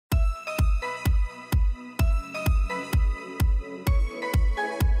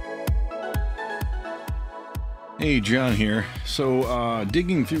Hey, John here. So,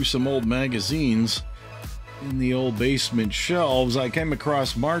 digging through some old magazines in the old basement shelves, I came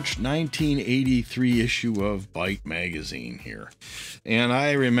across March 1983 issue of Byte magazine here. And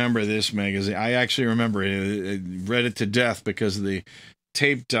I remember this magazine. I actually remember it. I read it to death because of the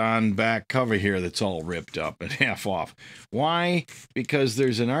taped on back cover here that's all ripped up and half off. Why? Because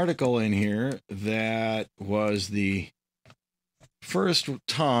there's an article in here that was the first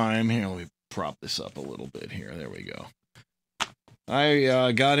time. Here, let me prop this up a little bit here. There we go.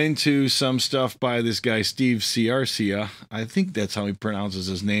 I got into some stuff by this guy, Steve Ciarcia. I think that's how he pronounces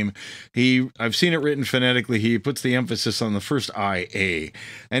his name. I've seen it written phonetically. He puts the emphasis on the first I-A.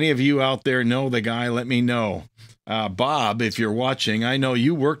 Any of you out there know the guy? Let me know. Bob, if you're watching, I know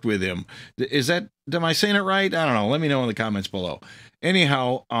you worked with him. Am I saying it right? I don't know. Let me know in the comments below.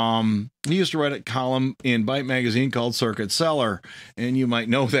 Anyhow, he used to write a column in Byte magazine called Circuit Cellar, and you might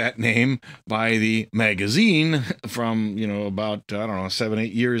know that name by the magazine from, about, 7,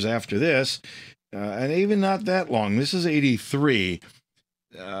 8 years after this, and even not that long. This is 83.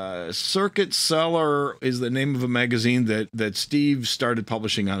 Circuit Cellar is the name of a magazine that Steve started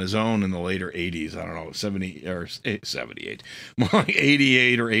publishing on his own in the later 80s. I don't know, 70 or 78, more like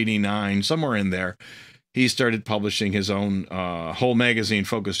 88 or 89, somewhere in there. He started publishing his own whole magazine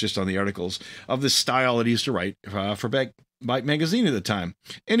focused just on the articles of the style that he used to write for Byte magazine at the time.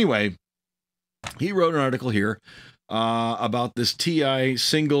 Anyway, he wrote an article here about this TI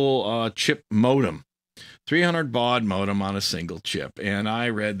single chip modem. 300 baud modem on a single chip. And I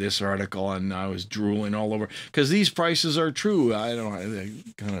read this article and I was drooling all over because these prices are true. I don't know. I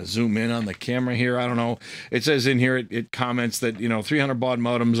kind of zoom in on the camera here. I don't know. It says in here, it comments that, 300 baud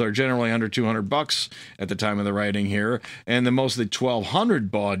modems are generally under $200 at the time of the writing here. And the most of the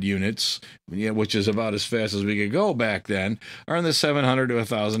 1200 baud units, which is about as fast as we could go back then, are in the $700 to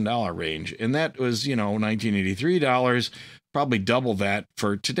 $1,000 range. And that was, $1983. Probably double that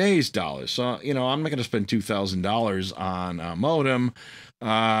for today's dollars. So, I'm not going to spend $2,000 on a modem,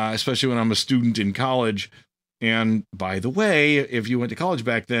 especially when I'm a student in college. And by the way, if you went to college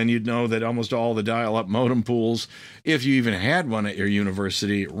back then, you'd know that almost all the dial-up modem pools, if you even had one at your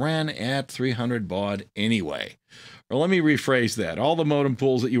university, ran at 300 baud anyway. Or let me rephrase that. All the modem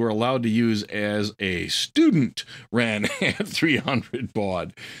pools that you were allowed to use as a student ran at 300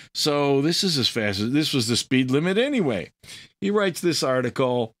 baud. So this is as fast as this was the speed limit anyway. He writes this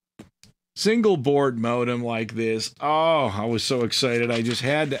article, single board modem like this. Oh, I was so excited. I just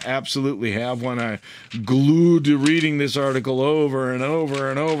had to absolutely have one. I glued to reading this article over and over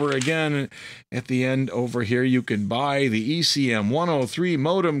and over again. And at the end over here, you can buy the ECM-103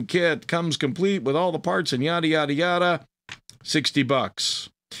 modem kit. Comes complete with all the parts and yada, yada, yada. $60.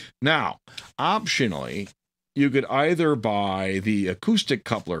 Now, optionally, you could either buy the acoustic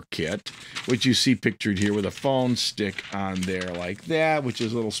coupler kit, which you see pictured here with a phone stick on there like that, which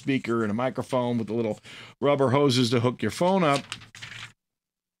is a little speaker and a microphone with the little rubber hoses to hook your phone up.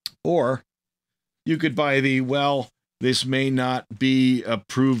 Or you could buy this may not be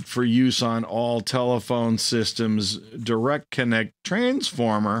approved for use on all telephone systems direct connect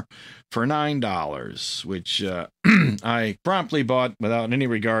transformer for $9, which I promptly bought without any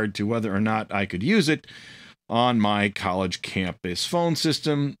regard to whether or not I could use it on my college campus phone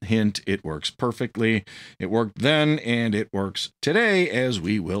system. Hint, it works perfectly. It worked then, and it works today, as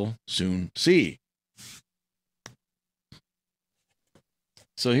we will soon see.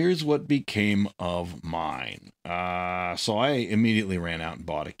 So here's what became of mine. So I immediately ran out and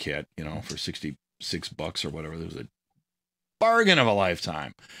bought a kit, for $66 or whatever. There was a bargain of a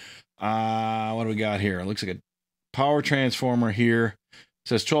lifetime. What do we got here? It looks like a power transformer here. It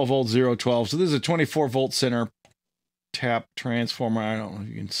says 12 volts, 012. So this is a 24 volt center tap transformer. I don't know if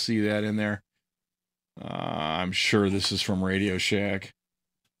you can see that in there. I'm sure this is from Radio Shack.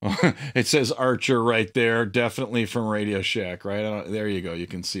 It says Archer right there. Definitely from Radio Shack, right? There you go. You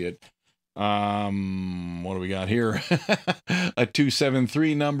can see it. What do we got here? A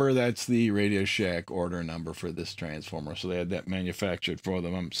 273 number. That's the Radio Shack order number for this transformer. So they had that manufactured for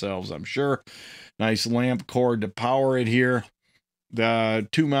themselves, I'm sure. Nice lamp cord to power it here. The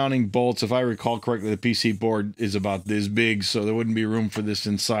two mounting bolts, if I recall correctly, the PC board is about this big, so there wouldn't be room for this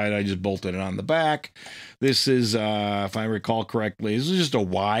inside. I just bolted it on the back. This is, if I recall correctly, this is just a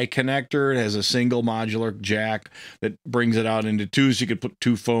Y connector. It has a single modular jack that brings it out into two, so you could put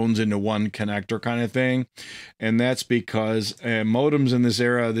two phones into one connector kind of thing. And that's because modems in this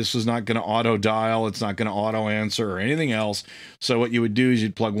era, this was not going to auto dial. It's not going to auto answer or anything else. So what you would do is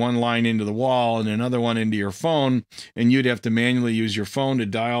you'd plug one line into the wall and another one into your phone, and you'd have to manually use your phone to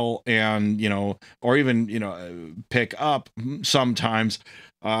dial and, or even, pick up sometimes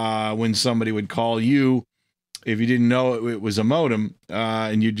when somebody would call you if you didn't know it was a modem,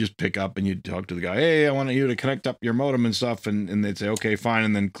 and you'd just pick up and you'd talk to the guy, hey, I want you to connect up your modem and stuff, and they'd say, okay, fine,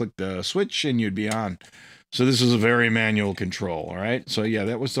 and then click the switch and you'd be on. So this is a very manual control, all right? So yeah,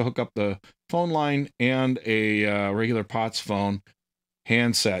 that was to hook up the phone line and a regular POTS phone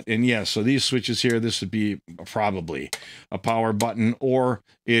handset. And yeah, so these switches here, this would be probably a power button, or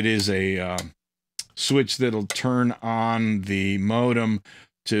it is a switch that'll turn on the modem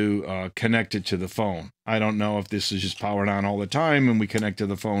to connect it to the phone. I don't know if this is just powered on all the time and we connect to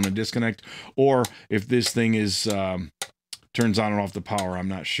the phone and disconnect, or if this thing is turns on and off the power. I'm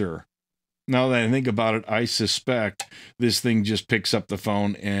not sure. Now that I think about it, I suspect this thing just picks up the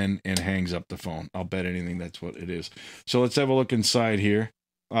phone and hangs up the phone. I'll bet anything that's what it is. So let's have a look inside here.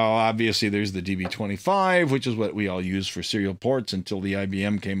 Obviously, there's the DB25, which is what we all use for serial ports until the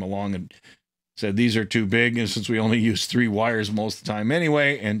IBM came along and said these are too big, and since we only use 3 wires most of the time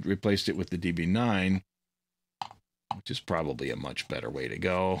anyway, and replaced it with the DB9, which is probably a much better way to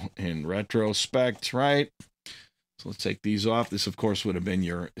go in retrospect, right? So let's take these off. This, of course, would have been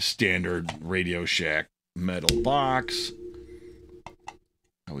your standard Radio Shack metal box.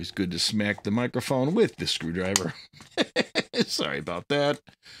 Always good to smack the microphone with the screwdriver. Sorry about that.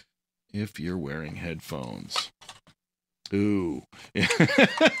 If you're wearing headphones. Ooh.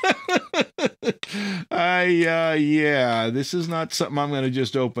 Yeah, this is not something I'm going to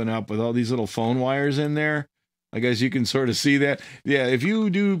just open up with all these little phone wires in there. I guess you can sort of see that. Yeah, if you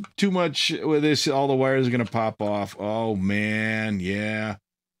do too much with this, all the wires are going to pop off. Oh, man, yeah.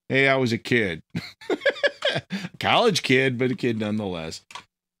 Hey, I was a kid. College kid, but a kid nonetheless.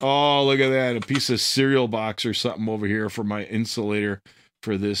 Oh, look at that. A piece of cereal box or something over here for my insulator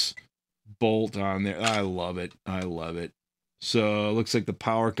for this bolt on there. I love it. I love it. So it looks like the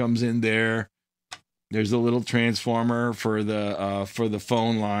power comes in there. There's a little transformer for the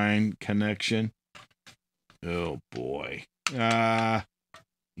phone line connection. Oh boy. Yeah,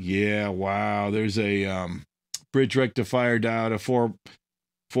 wow. There's a bridge rectifier diode,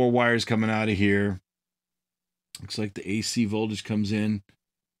 four wires coming out of here. Looks like the AC voltage comes in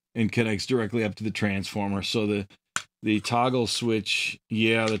and connects directly up to the transformer. So the toggle switch,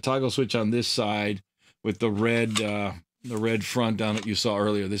 yeah, the toggle switch on this side with the red front on it you saw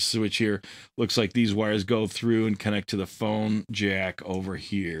earlier, this switch here, looks like these wires go through and connect to the phone jack over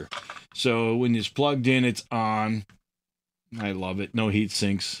here. So when it's plugged in, it's on. I love it. No heat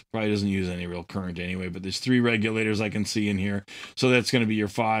sinks. Probably doesn't use any real current anyway, but there's 3 regulators I can see in here. So that's going to be your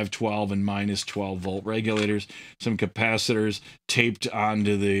 5, 12, and minus 12 volt regulators. Some capacitors taped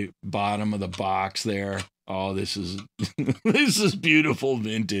onto the bottom of the box there. Oh, this is this is beautiful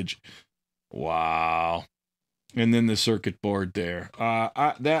vintage. Wow. And then the circuit board there.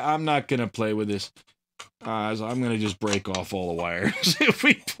 I'm not going to play with this. So I'm going to just break off all the wires if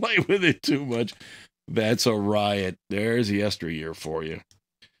we play with it too much. That's a riot. There's yesteryear for you.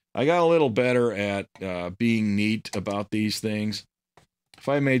 I got a little better at being neat about these things. If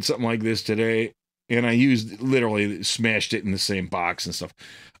I made something like this today, and I literally smashed it in the same box and stuff,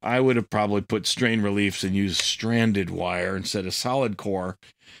 I would have probably put strain reliefs and used stranded wire instead of solid core,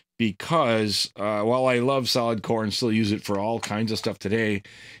 because while I love solid core and still use it for all kinds of stuff today,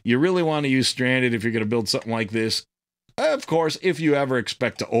 you really want to use stranded if you're going to build something like this. Of course, if you ever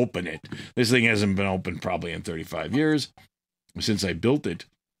expect to open it. This thing hasn't been opened probably in 35 years since I built it.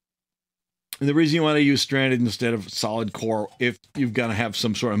 And the reason you want to use stranded instead of solid core, if you've got to have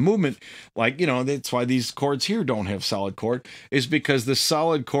some sort of movement, like, you know, that's why these cords here don't have solid core, is because the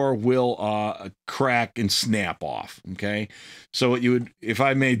solid core will crack and snap off, okay? So what you would, if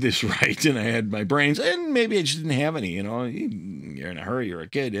I made this right and I had my brains, and maybe I just didn't have any, you know, you're in a hurry, you're a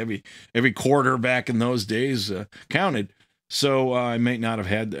kid, every quarter back in those days counted. So I might not have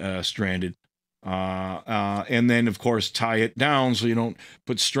had stranded. And then, of course, tie it down so you don't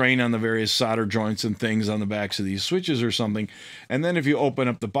put strain on the various solder joints and things on the backs of these switches or something. And then if you open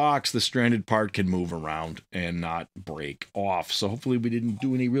up the box, the stranded part can move around and not break off. So hopefully we didn't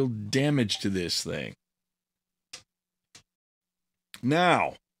do any real damage to this thing.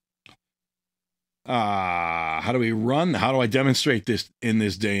 Now, how do we run? How do I demonstrate this in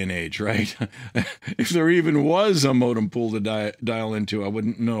this day and age, right? If there even was a modem pool to dial into, I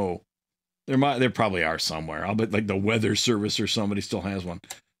wouldn't know. There probably are somewhere. I'll bet like the weather service or somebody still has one.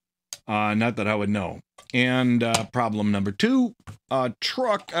 Not that I would know. And problem number 2, a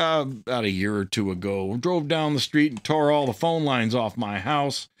truck about a year or 2 ago drove down the street and tore all the phone lines off my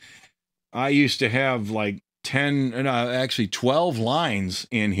house. I used to have like 12 lines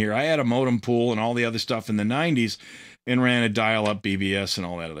in here. I had a modem pool and all the other stuff in the 90s and ran a dial-up BBS and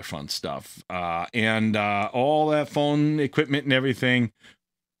all that other fun stuff. And all that phone equipment and everything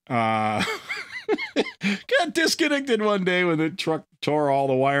Got disconnected one day when the truck tore all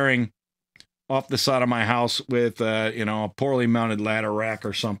the wiring off the side of my house with, you know, a poorly mounted ladder rack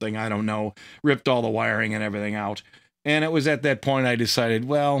or something. I don't know. Ripped all the wiring and everything out. And it was at that point I decided,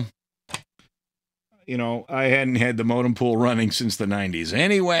 well, you know, I hadn't had the modem pool running since the 90s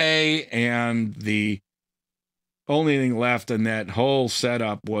anyway, and the only thing left in that whole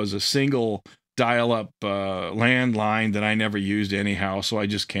setup was a single dial-up landline that I never used anyhow, so I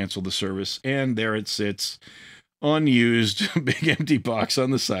just canceled the service, and there it sits, unused, big empty box on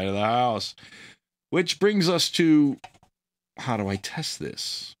the side of the house. Which brings us to, how do I test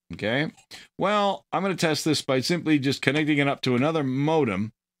this? Okay, well, I'm going to test this by simply just connecting it up to another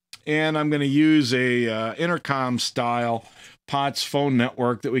modem, and I'm going to use a intercom style POTS phone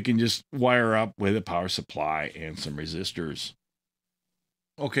network that we can just wire up with a power supply and some resistors.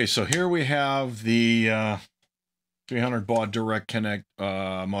 Okay, so here we have the 300 baud direct connect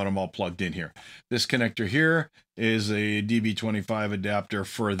modem all plugged in here. This connector here is a DB25 adapter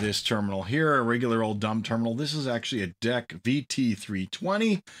for this terminal here, a regular old dumb terminal. This is actually a DEC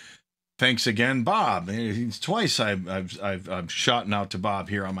VT320. Thanks again, Bob. It's twice I'm shouting out to Bob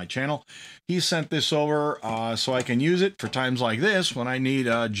here on my channel. He sent this over so I can use it for times like this when I need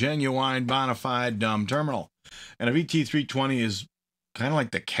a genuine bona fide dumb terminal. And a VT320 is kind of like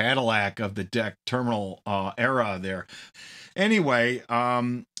the Cadillac of the DEC terminal era there. Anyway,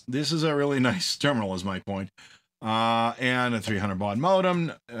 this is a really nice terminal is my point. And a 300 baud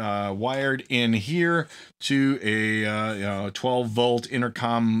modem wired in here to a 12 volt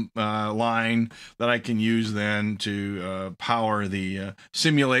intercom line that I can use then to power the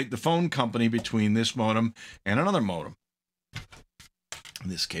simulate the phone company between this modem and another modem. In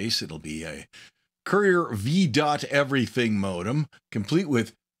this case, it'll be a Courier V.Everything modem, complete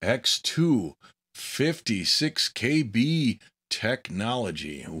with X2 56 KB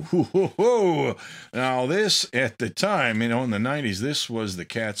technology. Whoa. Now this, at the time, you know, in the 90s, this was the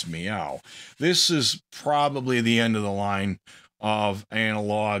cat's meow. This is probably the end of the line of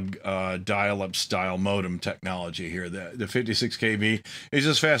analog dial-up style modem technology here. The 56 KB is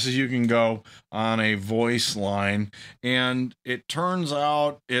as fast as you can go on a voice line, and it turns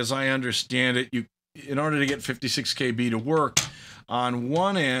out, as I understand it, in order to get 56 KB to work, on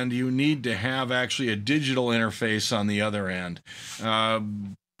one end, you need to have actually a digital interface on the other end.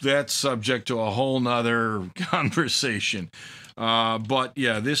 That's subject to a whole nother conversation. But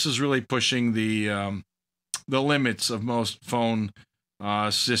yeah, this is really pushing the limits of most phone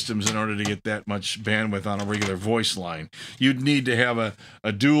systems in order to get that much bandwidth on a regular voice line. You'd need to have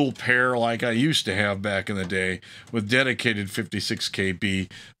a dual pair like I used to have back in the day with dedicated 56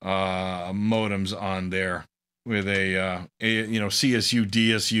 KB modems on there, with a you know, CSU,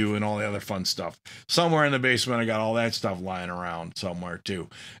 DSU, and all the other fun stuff. Somewhere in the basement, I got all that stuff lying around somewhere too.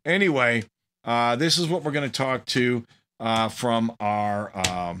 Anyway, this is what we're going to talk to from our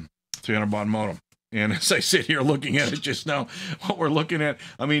 300 baud modem. And as I sit here looking at it just now, what we're looking at,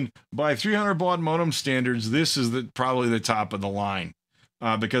 I mean, by 300 baud modem standards, this is probably the top of the line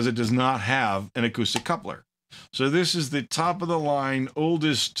because it does not have an acoustic coupler. So this is the top of the line, old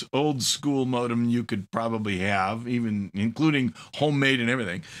school modem you could probably have, even including homemade and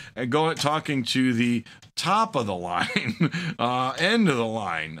everything. And talking to the top of the line, end of the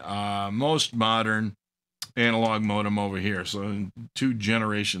line, most modern analog modem over here. So 2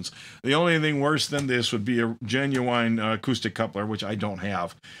 generations. The only thing worse than this would be a genuine acoustic coupler, which I don't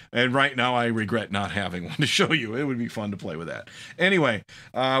have. And right now I regret not having one to show you. It would be fun to play with that. Anyway,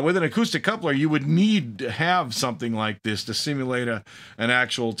 with an acoustic coupler, you would need to have something like this to simulate an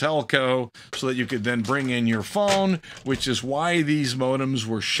actual telco so that you could then bring in your phone, which is why these modems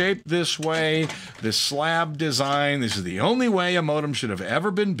were shaped this way. This slab design, this is the only way a modem should have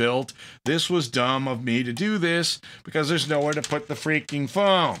ever been built. This was dumb of me to do this because there's nowhere to put the freaking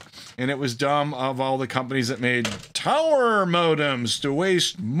phone. And it was dumb of all the companies that made tower modems to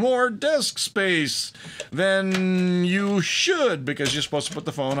waste more disk space than you should, because you're supposed to put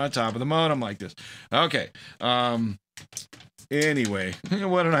the phone on top of the modem like this. Okay. Anyway,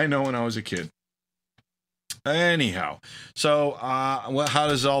 what did I know when I was a kid? Anyhow, so well, how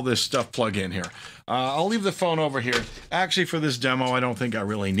does all this stuff plug in here? I'll leave the phone over here. Actually, for this demo, I don't think I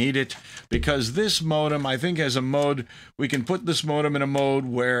really need it, because this modem, I think, has a mode. We can put this modem in a mode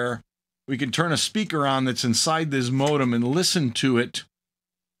where we can turn a speaker on that's inside this modem and listen to it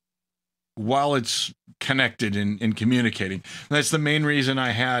while it's connected and communicating. And that's the main reason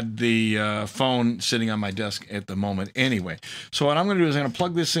I had the phone sitting on my desk at the moment anyway. So what I'm going to do is I'm going to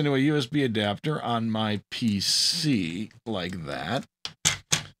plug this into a USB adapter on my PC like that.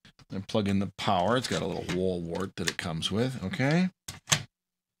 And plug in the power. It's got a little wall wart that it comes with, okay?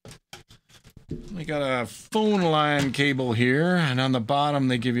 We got a phone line cable here, and on the bottom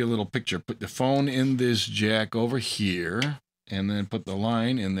they give you a little picture. Put the phone in this jack over here, and then put the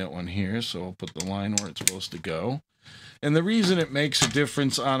line in that one here. So I'll put the line where it's supposed to go. And the reason it makes a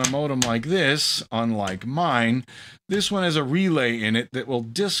difference on a modem like this, unlike mine, this one has a relay in it that will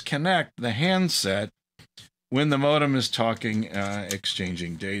disconnect the handset when the modem is talking,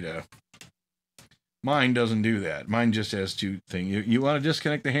 exchanging data. Mine doesn't do that. Mine just has two things. You want to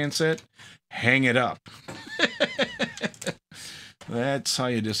disconnect the handset? Hang it up. That's how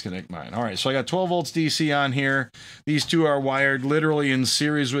you disconnect mine. All right, so I got 12 volts DC on here. These two are wired literally in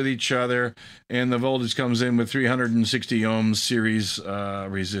series with each other, and the voltage comes in with 360 ohms series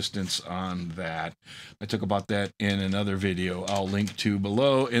resistance on that. I talk about that in another video I'll link to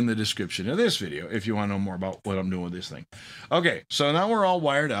below in the description of this video if you want to know more about what I'm doing with this thing. Okay, so now we're all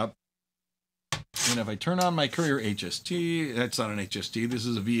wired up. And if I turn on my Courier HST, that's not an HST, this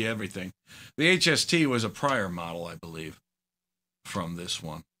is a V.Everything. The HST was a prior model, I believe, from this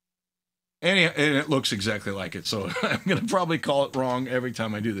one. And it looks exactly like it, so I'm going to probably call it wrong every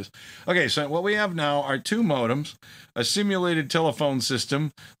time I do this. Okay, so what we have now are two modems, a simulated telephone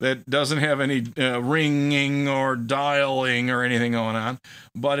system that doesn't have any ringing or dialing or anything going on,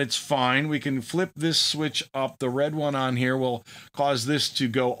 but it's fine. We can flip this switch up. The red one on here will cause this to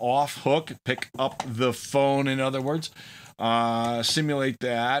go off hook, pick up the phone, in other words. Simulate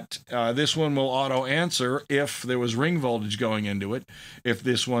that. This one will auto answer if there was ring voltage going into it. If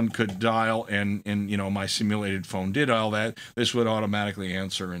this one could dial and you know, my simulated phone did all that, this would automatically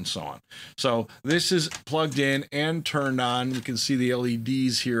answer and so on. So this is plugged in and turned on. You can see the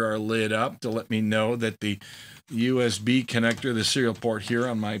LEDs here are lit up to let me know that the USB connector, the serial port here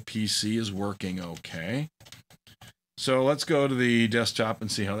on my PC, is working okay. So let's go to the desktop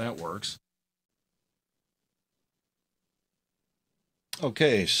and see how that works.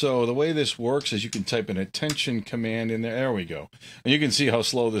 Okay, so the way this works is you can type an attention command in there. There we go. And you can see how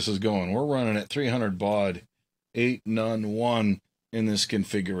slow this is going. We're running at 300 baud, 8 none 1 in this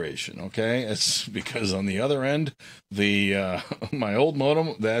configuration, okay? It's because on the other end, the my old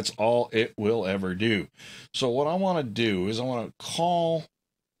modem, that's all it will ever do. So what I want to do is I want to call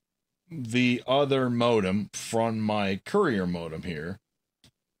the other modem from my Courier modem here.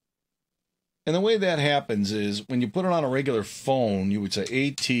 And the way that happens is when you put it on a regular phone, you would say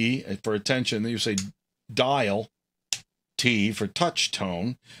AT for attention, then you say dial, T for touch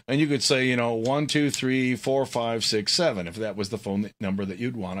tone, and you could say, you know, 1, 2, 3, 4, 5, 6, 7, if that was the phone number that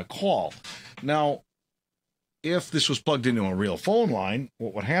you'd want to call. Now, if this was plugged into a real phone line,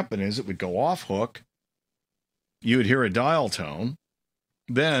 what would happen is it would go off hook, you would hear a dial tone,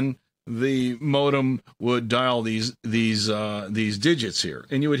 then the modem would dial these digits here,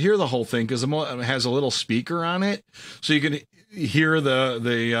 and you would hear the whole thing because the modem has a little speaker on it, so you can hear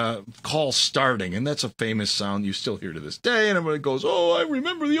the call starting, and that's a famous sound you still hear to this day, and everybody goes, oh, I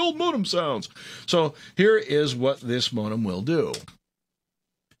remember the old modem sounds. So here is what this modem will do.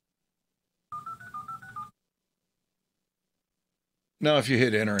 Now, if you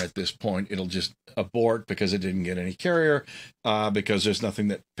hit enter at this point, it'll just abort because it didn't get any carrier, because there's nothing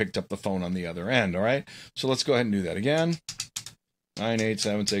that picked up the phone on the other end, all right? So let's go ahead and do that again.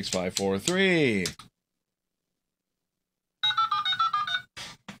 9876543.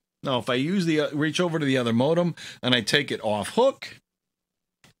 Now, if I use the reach over to the other modem and I take it off hook,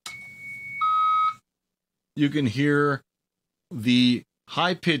 you can hear the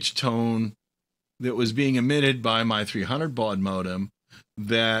high-pitched tone that was being emitted by my 300 baud modem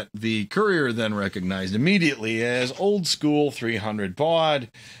that the Courier then recognized immediately as old school 300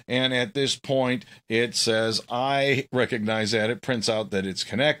 baud. And at this point, it says, I recognize that. It prints out that it's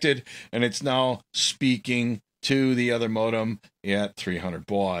connected, and it's now speaking to the other modem at 300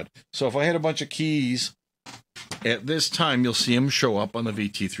 baud. So if I hit a bunch of keys at this time, you'll see them show up on the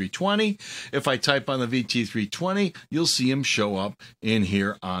VT320. If I type on the VT320, you'll see them show up in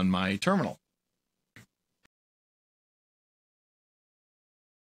here on my terminal.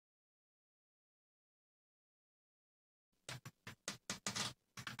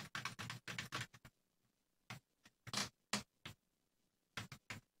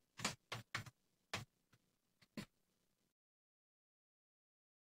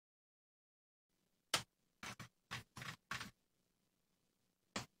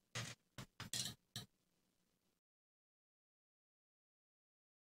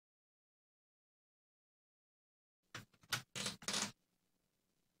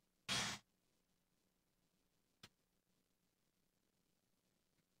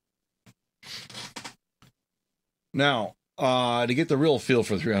 Now, to get the real feel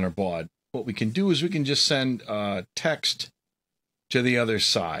for 300 baud, what we can do is we can just send text to the other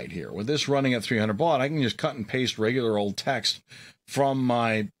side here. With this running at 300 baud, I can just cut and paste regular old text from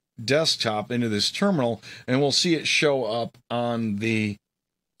my desktop into this terminal, and we'll see it show up on the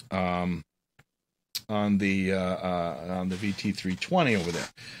VT320 over there.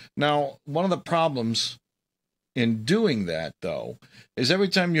 Now, one of the problems in doing that, though, is every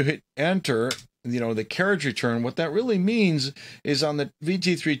time you hit enter, the carriage return, what that really means is on the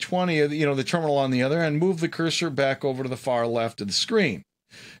VT320, the terminal on the other end, move the cursor back over to the far left of the screen.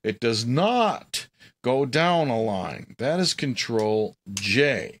 It does not go down a line. That is Control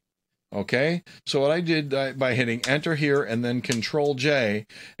J. Okay, so what I did by hitting enter here and then Control J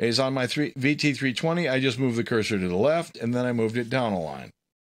is on my VT320, I just moved the cursor to the left and then I moved it down a line.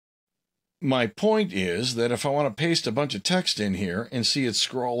 My point is that if I want to paste a bunch of text in here and see it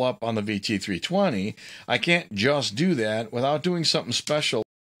scroll up on the VT320, I can't just do that without doing something special.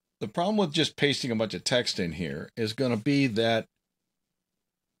 The problem with just pasting a bunch of text in here is going to be that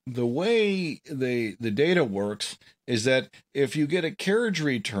the way the data works is that if you get a carriage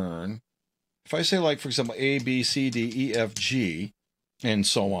return, if I say, like, for example, A, B, C, D, E, F, G, and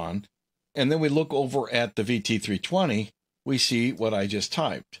so on, and then we look over at the VT320, we see what I just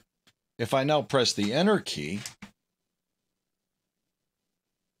typed. If I now press the enter key,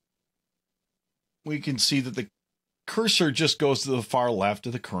 we can see that the cursor just goes to the far left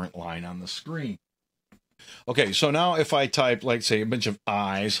of the current line on the screen. Okay, so now if I type, like, say, a bunch of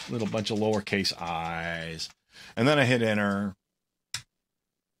I's, a little bunch of lowercase i's, and then I hit enter,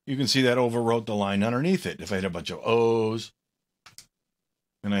 you can see that overwrote the line underneath it. If I hit a bunch of O's,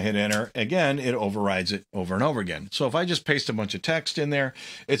 and I hit enter, again, it overrides it over and over again. So if I just paste a bunch of text in there,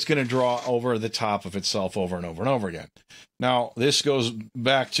 it's going to draw over the top of itself over and over and over again. Now, this goes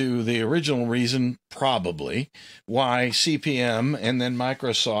back to the original reason, probably, why CP/M and then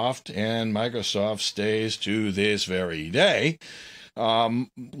Microsoft, and Microsoft stays to this very day,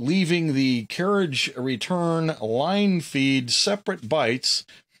 leaving the carriage return line feed separate bytes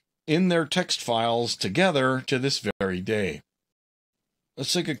in their text files together to this very day.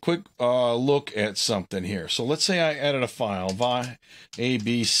 Let's take a quick look at something here. So let's say I added a file via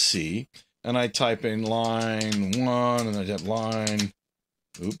ABC, and I type in line 1, and I type line,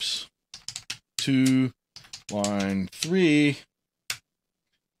 2, line 3,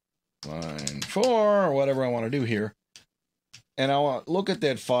 line 4, or whatever I want to do here. And I want to look at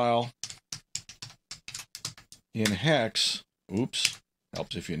that file in hex. Helps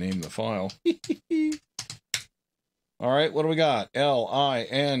if you name the file. All right, what do we got?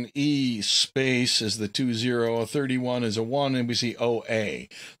 LINE space is the 20, 31 is a 1, and we see OA.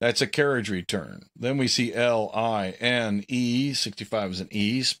 That's a carriage return. Then we see LINE, 65 is an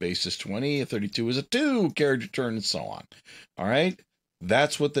E, space is 20, 32 is a 2, carriage return, and so on. All right,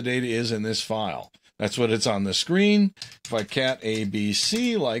 that's what the data is in this file. That's what it's on the screen. If I cat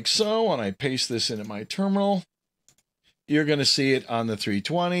ABC like so, and I paste this into my terminal, you're going to see it on the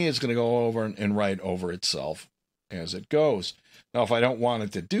 320. It's going to go over and write over itself as it goes. Now, if I don't want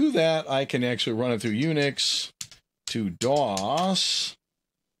it to do that, I can actually run it through Unix to DOS,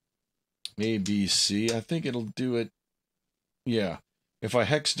 ABC. I think it'll do it. Yeah. If I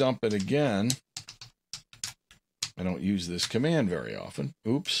hex dump it again, I don't use this command very often.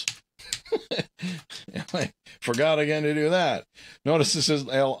 Oops. I forgot again to do that. Notice this is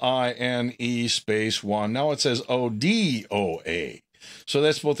LINE space 1. Now it says ODOA. So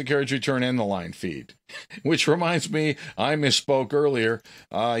that's both the carriage return and the line feed. Which reminds me, I misspoke earlier.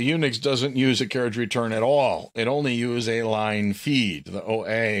 Unix doesn't use a carriage return at all. It only uses a line feed. The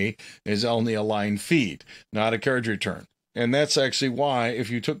OA is only a line feed, not a carriage return. And that's actually why,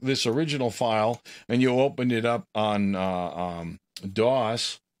 if you took this original file and you opened it up on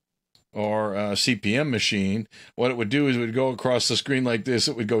DOS or a CP/M machine, what it would do is it would go across the screen like this.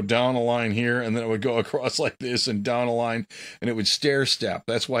 It would go down a line here, and then it would go across like this and down a line, and it would stair step.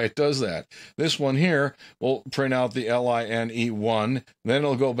 That's why it does that. This one here will print out the LINE1, then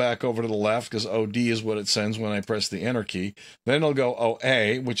it'll go back over to the left because OD is what it sends when I press the enter key. Then it'll go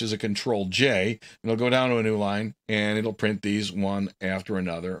OA, which is a Control J, and it'll go down to a new line, and it'll print these one after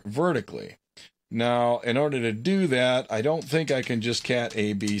another vertically. Now, in order to do that, I don't think I can just cat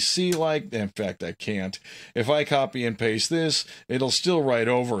ABC like, in fact, I can't. If I copy and paste this, it'll still write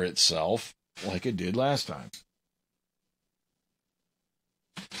over itself like it did last time.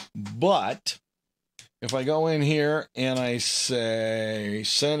 But if I go in here and I say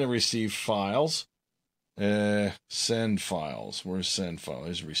send and receive files, send files, where's send file?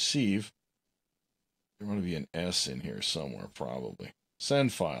 There's receive. There ought to be an S in here somewhere, probably.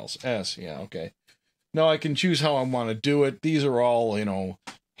 Send files, S, yeah, okay. Now I can choose how I want to do it. These are all,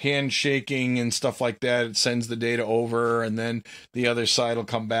 handshaking and stuff like that. It sends the data over, and then the other side will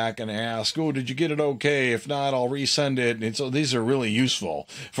come back and ask, oh, did you get it okay? If not, I'll resend it. And so these are really useful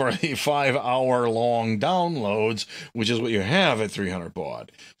for the 5-hour long downloads, which is what you have at 300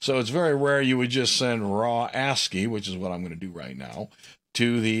 baud. So it's very rare you would just send raw ASCII, which is what I'm going to do right now,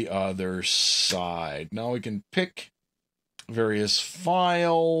 to the other side. Now we can pick various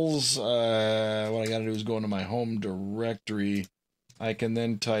files. What I got to do is go into my home directory. I can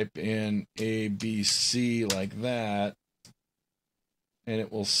then type in ABC like that, and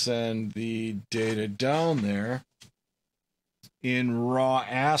it will send the data down there in raw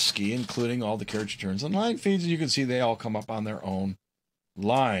ASCII, including all the carriage returns and line feeds. And you can see they all come up on their own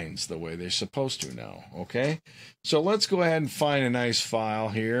lines the way they're supposed to now. Okay, so let's go ahead and find a nice file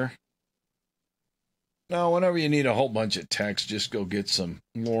here. Now, whenever you need a whole bunch of text, just go get some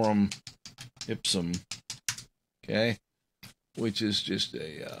lorem ipsum, okay, which is just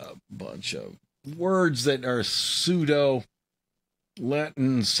a bunch of words that are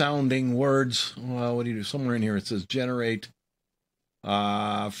pseudo-Latin sounding words. Well, what do you do? Somewhere in here it says generate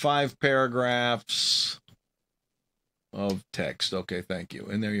 5 paragraphs of text. Okay, thank you.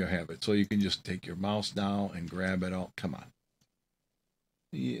 And there you have it. So you can just take your mouse down and grab it all. Come on.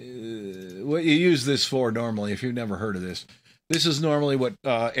 What you use this for normally, if you've never heard of this, this is normally what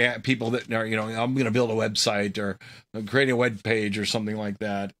people that are, I'm going to build a website or create a web page or something like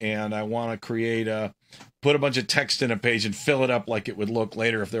that, and I want to put a bunch of text in a page and fill it up like it would look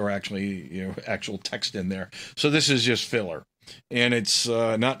later if there were actually actual text in there. So this is just filler, and it's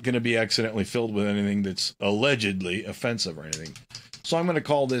not going to be accidentally filled with anything that's allegedly offensive or anything. So I'm going to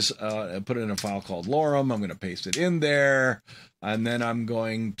call this, put it in a file called lorem. I'm going to paste it in there, and then I'm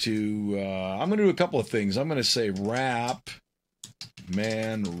going to do a couple of things. I'm going to say wrap,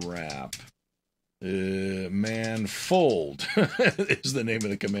 manfold is the name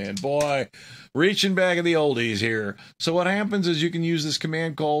of the command. Boy, reaching back at the oldies here. So what happens is you can use this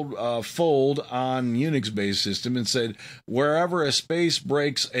command called fold on Unix-based system and said wherever a space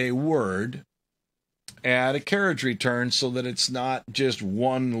breaks a word, add a carriage return so that it's not just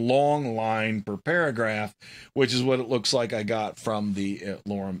one long line per paragraph, which is what it looks like I got from the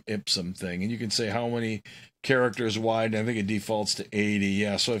lorem ipsum thing. And you can say how many characters wide. I think it defaults to 80.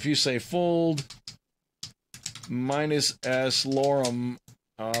 Yeah, so if you say fold minus s lorem,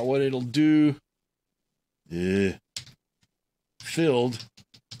 what it'll do, filled,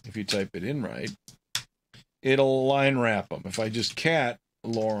 if you type it in right, it'll line wrap them. If I just cat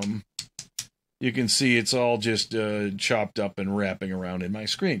lorem, you can see it's all just chopped up and wrapping around in my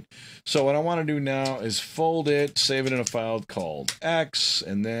screen. So what I want to do now is fold it, save it in a file called X,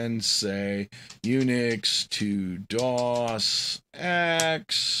 and then say Unix to DOS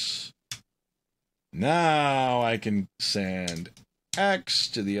X. Now I can send X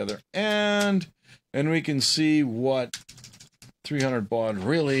to the other end, and we can see what 300 baud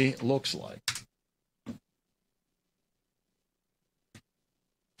really looks like.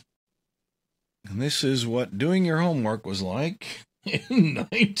 And this is what doing your homework was like in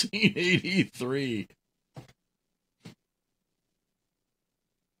 1983.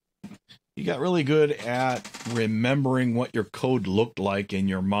 You got really good at remembering what your code looked like in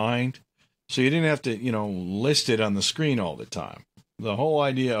your mind, so you didn't have to, list it on the screen all the time. The whole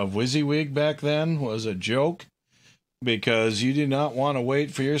idea of WYSIWYG back then was a joke because you did not want to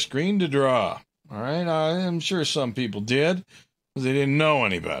wait for your screen to draw. All right, I'm sure some people did because they didn't know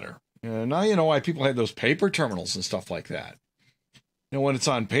any better. Now you know why people had those paper terminals and stuff like that. When it's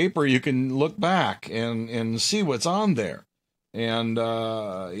on paper, you can look back and see what's on there. And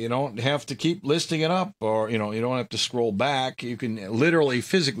you don't have to keep listing it up, or, you don't have to scroll back. You can literally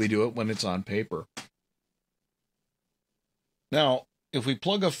physically do it when it's on paper. Now, if we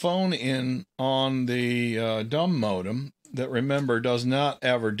plug a phone in on the dumb modem that, remember, does not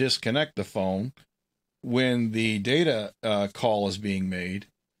ever disconnect the phone when the data call is being made,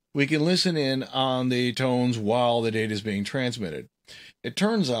 we can listen in on the tones while the data is being transmitted. It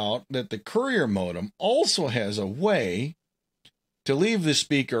turns out that the Courier modem also has a way to leave the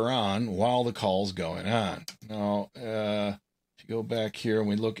speaker on while the call's going on. Now, if you go back here and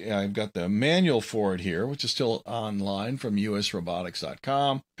we look, I've got the manual for it here, which is still online from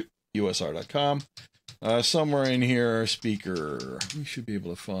usrobotics.com, usr.com. Somewhere in here, speaker, we should be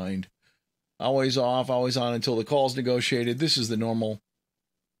able to find always off, always on until the call's negotiated. This is the normal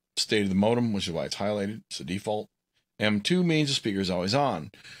state of the modem, which is why it's highlighted. It's the default. M2 means the speaker is always on.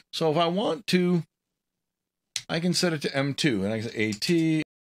 So if I want to, I can set it to M2, and I can say AT,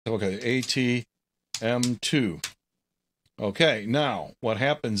 okay, AT M2. Okay, now what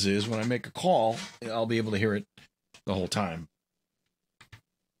happens is when I make a call, I'll be able to hear it the whole time.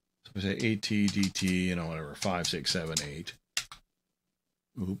 Was it ATDT, you know, whatever, 5678.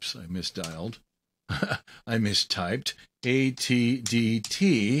 Oops, I misdialed. I mistyped.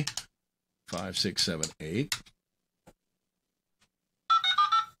 ATDT 5678.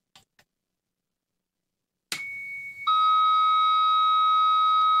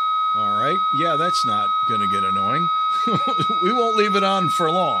 All right. Yeah, that's not going to get annoying. We won't leave it on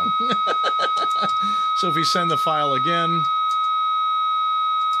for long. So if we send the file again,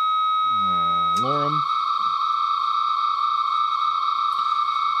 Lorem,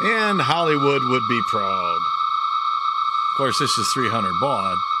 and Hollywood would be proud. Of course, this is 300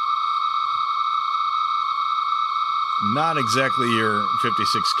 baud. Not exactly your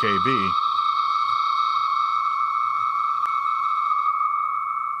 56 kb.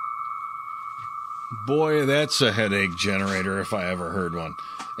 Boy, that's a headache generator if I ever heard one.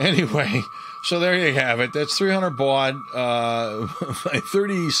 Anyway, so there you have it. That's 300 baud, my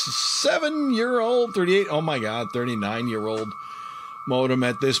 37-year-old, 38, oh my God, 39-year-old modem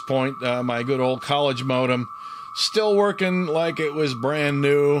at this point. My good old college modem, still working like it was brand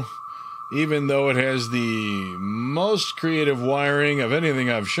new, even though it has the most creative wiring of anything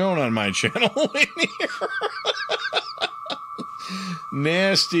I've shown on my channel in here.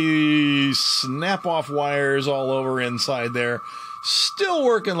 Nasty snap-off wires all over inside there. Still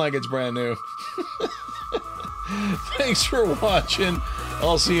working like it's brand new. Thanks for watching.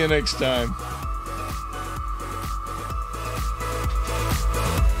 I'll see you next time.